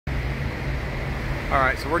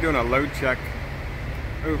Alright, so we're doing a load check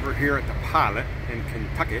over here at the Pilot in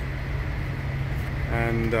Kentucky.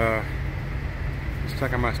 And just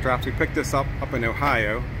checking my straps. We picked this up in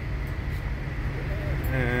Ohio.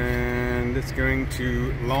 And it's going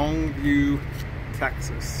to Longview,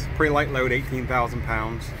 Texas. Pretty light load, 18,000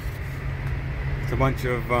 pounds. It's a bunch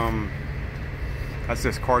of, that's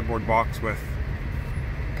this cardboard box with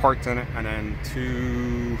parts in it, and then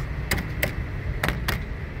two,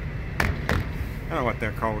 I don't know what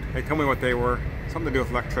they're called. They told me what they were. Something to do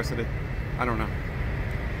with electricity. I don't know.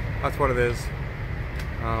 That's what it is.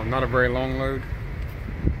 Not a very long load.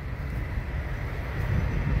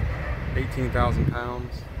 18,000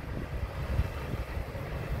 pounds.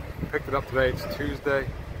 Picked it up today. It's Tuesday.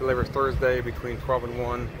 Delivers Thursday between 12 and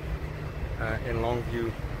 1 in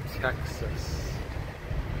Longview, Texas.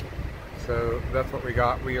 So that's what we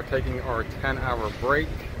got. We are taking our 10-hour break.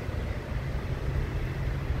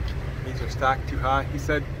 These are stacked too high. He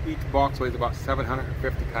said each box weighs about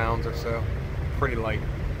 750 pounds or so. Pretty light.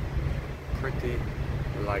 Pretty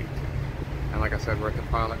light. And like I said, we're at the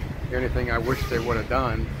Pilot. The only thing I wish they would have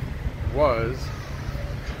done was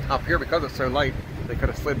up here, because it's so light, they could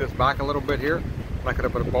have slid this back a little bit here, and I could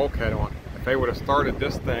have put a bulkhead on. If they would have started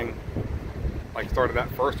this thing, like started that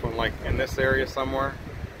first one, like in this area somewhere,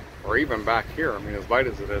 or even back here, I mean, as light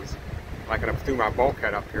as it is, I could have threw my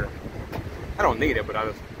bulkhead up here. I don't need it, but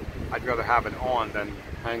I'd rather have it on than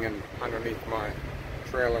hanging underneath my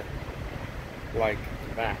trailer like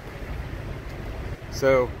that.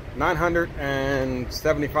 So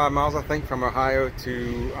 975 miles, I think, from Ohio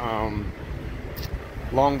to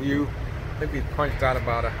Longview. I think we punched out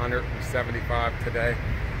about 175 today,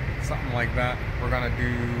 something like that. We're gonna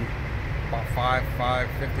do about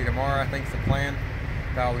 550 tomorrow, I think is the plan.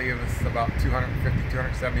 That'll leave us about 250,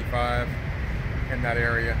 275 in that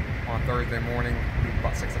area on Thursday morning. Leave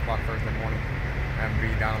about 6 o'clock Thursday morning and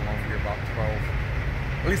be down in Longview about 12.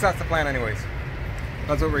 At least that's the plan anyways.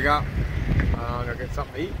 That's what we got. I'm gonna get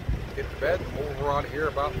something to eat, get to bed, and we're out of here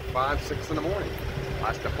about 5, 6 in the morning.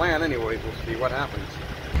 That's the plan anyways. We'll see what happens.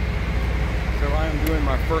 So I am doing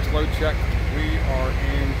my first load check. We are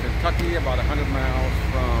in Kentucky, about 100 miles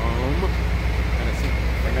from Tennessee,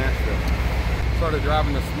 or Nashville. Started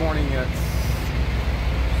driving this morning at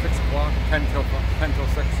 6 o'clock, 10 till 6,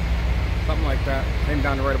 something like that. Came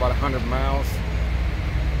down to right about 100 miles.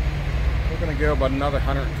 We're gonna go about another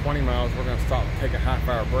 120 miles. We're gonna stop and take a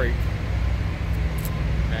half-hour break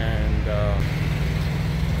and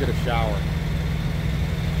get a shower.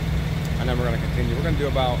 And then we're gonna continue. We're gonna do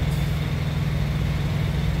about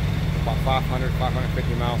 500,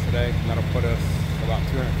 550 miles today, and that'll put us about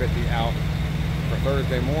 250 out for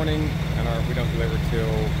Thursday morning, and we don't deliver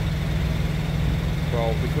till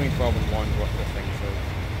 12, between 12 and 1 is what this thing says.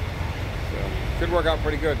 So should work out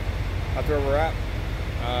pretty good. That's where we're at.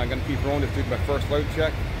 I'm gonna keep rolling. This is my first load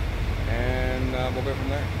check, and we'll go from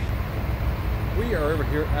there. We are over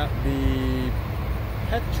here at the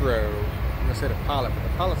Petro, I'm gonna say the Pilot, but the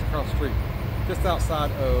Pilot's across the street, just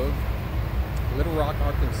outside of Little Rock,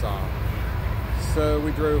 Arkansas. So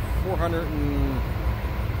we drove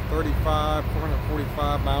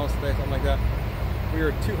 445 miles today, something like that. We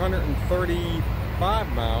are 235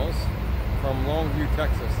 miles from Longview,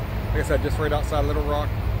 Texas. Like I said, just right outside Little Rock.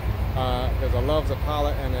 There's a Love's, a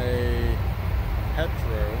Pilot, and a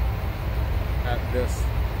Petro at this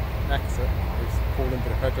exit. We pulled into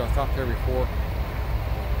the Petro. I stopped here before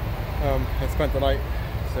and spent the night.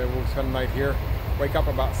 So we'll spend the night here. Wake up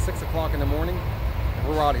about 6 o'clock in the morning.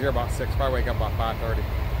 We're out of here about 6. Probably wake up about 5:30,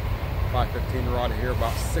 5:15. We're out of here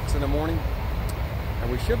about 6 in the morning.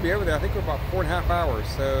 And we should be over there. I think we're about 4.5 hours.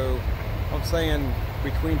 So I'm saying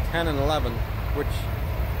between 10 and 11, which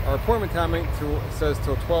our appointment time says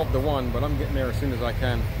till 12 to 1, but I'm getting there as soon as I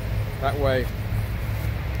can. That way,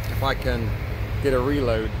 if I can get a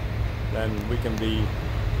reload, then we can be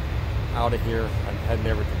out of here and heading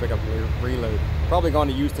over to pick up the reload. Probably going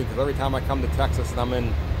to Houston, because every time I come to Texas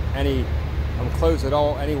and I'm close at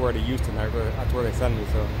all anywhere to Houston, that's where they send me.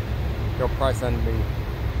 So they'll probably send me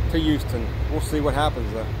to Houston. We'll see what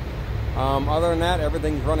happens though. Other than that,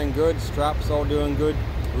 everything's running good. Straps all doing good.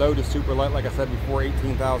 Load is super light, like I said before,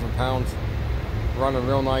 18,000 pounds. Running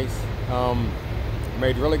real nice.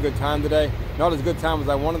 Made really good time today. Not as good time as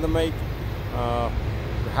I wanted to make.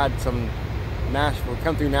 We had some Nashville,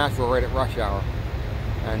 come through Nashville right at rush hour.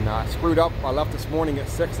 And I screwed up. I left this morning at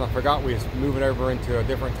 6 and I forgot we was moving over into a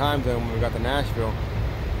different time zone when we got to Nashville.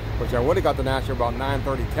 Which I would have got to Nashville about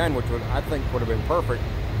 9:30, 10, which would, I think would have been perfect.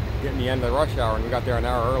 Getting the end of the rush hour, and we got there an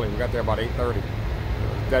hour early. We got there about 8:30.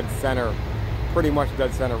 Dead center, pretty much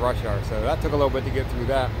dead center rush hour. So that took a little bit to get through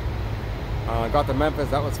that. Got to Memphis,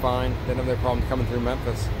 that was fine. Didn't have any problems coming through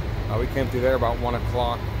Memphis. We came through there about 1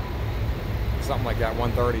 o'clock, something like that,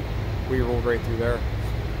 1:30. We rolled right through there.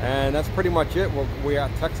 And that's pretty much it. We got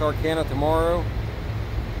Texarkana tomorrow.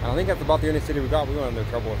 I think that's about the only city we got. We won't have no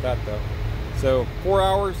trouble with that though. So 4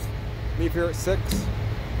 hours, leave here at 6,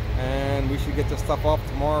 and we should get this stuff off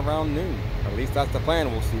tomorrow around noon. At least that's the plan.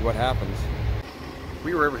 We'll see what happens.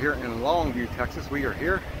 We were over here in Longview, Texas. We are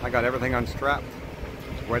here. I got everything unstrapped,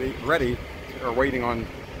 ready, or waiting on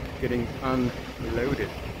getting unloaded.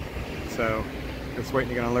 So just waiting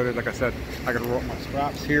to get unloaded. Like I said, I gotta roll up my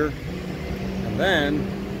straps here, and then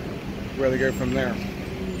where they go from there.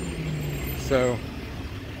 So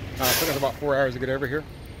it took us about 4 hours to get over here.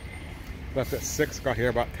 Left at 6, got here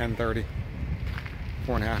about 10:30.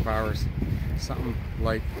 4.5 hours, something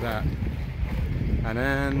like that. And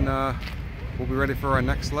then we'll be ready for our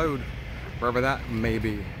next load, wherever that may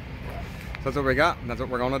be. So that's what we got, and that's what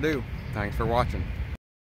we're gonna do. Thanks for watching.